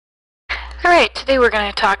Alright, today we're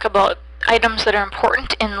going to talk about items that are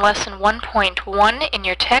important in lesson 1.1 in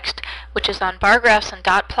your text, which is on bar graphs and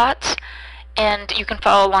dot plots, and you can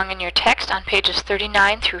follow along in your text on pages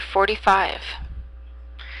 39 through 45.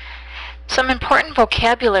 Some important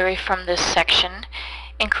vocabulary from this section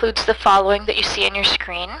includes the following that you see on your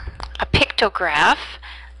screen: a pictograph,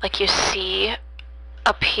 like you see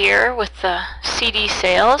up here with the CD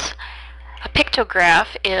sales. A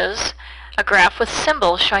pictograph is a graph with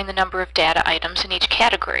symbols showing the number of data items in each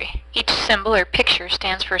category. Each symbol or picture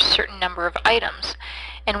stands for a certain number of items.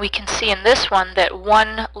 And we can see in this one that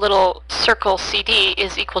one little circle CD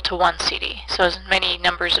is equal to one CD, so as many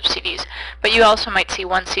numbers of CDs. But you also might see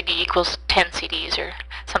one CD equals 10 CDs or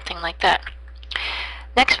something like that.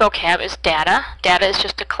 Next vocab is data. Data is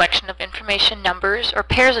just a collection of information, numbers, or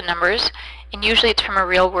pairs of numbers, and usually it's from a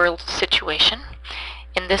real-world situation.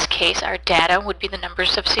 In this case, our data would be the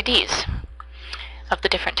numbers of CDs of the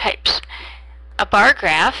different types. A bar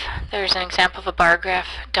graph, there's an example of a bar graph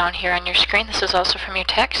down here on your screen. This is also from your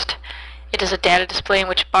text. It is a data display in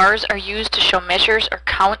which bars are used to show measures or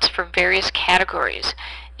counts for various categories.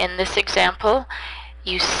 In this example,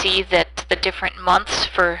 you see that the different months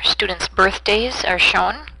for students' birthdays are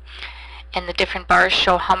shown, and the different bars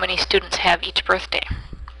show how many students have each birthday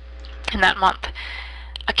in that month.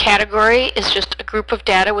 A category is just a group of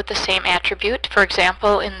data with the same attribute. For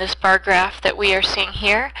example, in this bar graph that we are seeing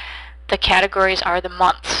here, the categories are the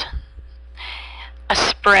months. A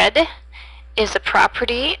spread is a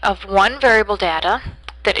property of one variable data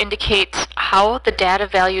that indicates how the data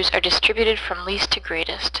values are distributed from least to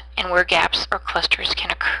greatest and where gaps or clusters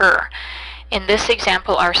can occur. In this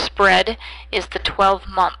example, our spread is the 12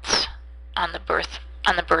 months on the birth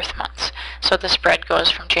months. So the spread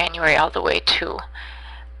goes from January all the way to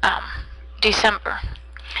December.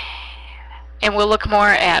 And we'll look more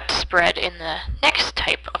at spread in the next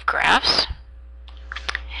type of graphs,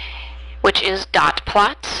 which is dot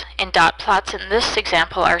plots. In dot plots, in this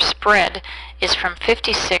example, our spread is from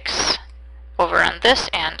 56 over on this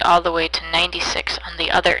end all the way to 96 on the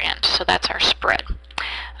other end. So that's our spread.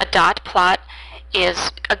 A dot plot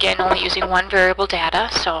is, again, only using one variable data,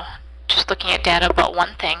 so just looking at data about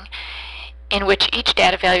one thing, in which each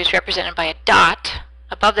data value is represented by a dot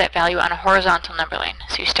above that value on a horizontal number line.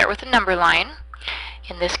 So you start with a number line.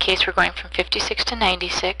 In this case, we're going from 56 to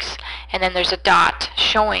 96, and then there's a dot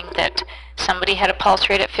showing that somebody had a pulse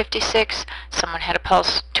rate at 56,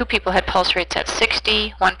 two people had pulse rates at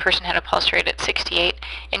 60, one person had a pulse rate at 68,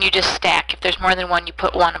 and you just stack. If there's more than one, you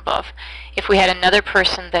put one above. If we had another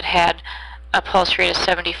person that had a pulse rate of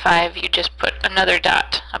 75, you just put another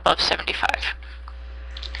dot above 75.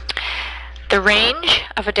 The range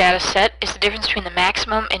of a data set is the difference between the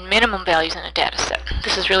maximum and minimum values in a data set.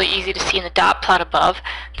 This is really easy to see in the dot plot above.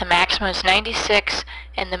 The maximum is 96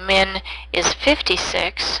 and the min is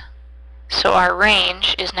 56. So our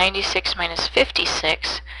range is 96 minus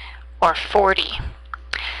 56, or 40.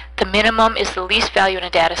 The minimum is the least value in a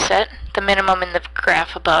data set. The minimum in the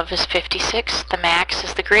graph above is 56. The max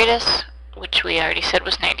is the greatest, which we already said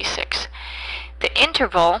was 96. The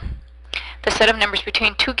interval, the set of numbers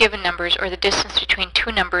between two given numbers, or the distance between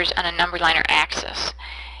two numbers on a number line or axis.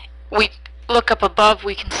 We look up above,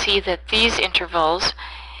 we can see that these intervals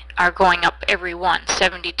are going up every one.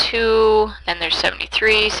 72, then there's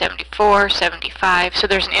 73, 74, 75. So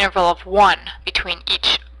there's an interval of 1 between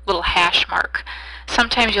each little hash mark.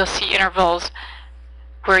 Sometimes you'll see intervals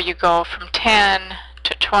where you go from 10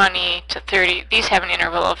 to 20 to 30. These have an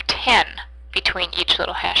interval of 10 between each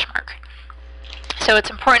little hash mark. So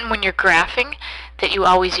it's important when you're graphing that you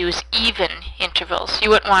always use even intervals.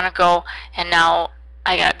 You wouldn't want to go, and now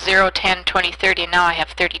I got 0, 10, 20, 30, and now I have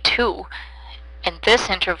 32. And this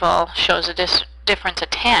interval shows a difference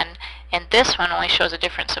of 10, and this one only shows a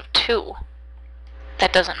difference of 2.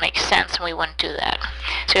 That doesn't make sense, and we wouldn't do that.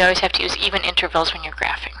 So you always have to use even intervals when you're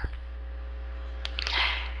graphing.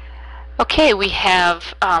 Okay, we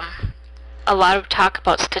have a lot of talk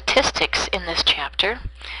about statistics in this chapter.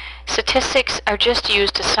 Statistics are just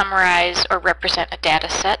used to summarize or represent a data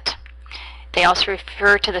set. They also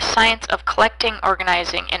refer to the science of collecting,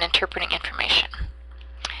 organizing, and interpreting information.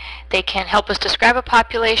 They can help us describe a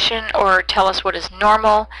population or tell us what is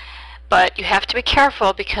normal, but you have to be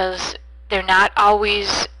careful because they're not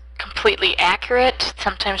always completely accurate.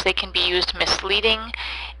 Sometimes they can be used misleading,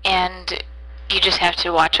 and you just have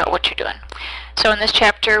to watch out what you're doing. So in this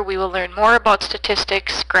chapter, we will learn more about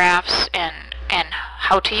statistics, graphs, and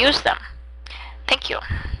how to use them. Thank you.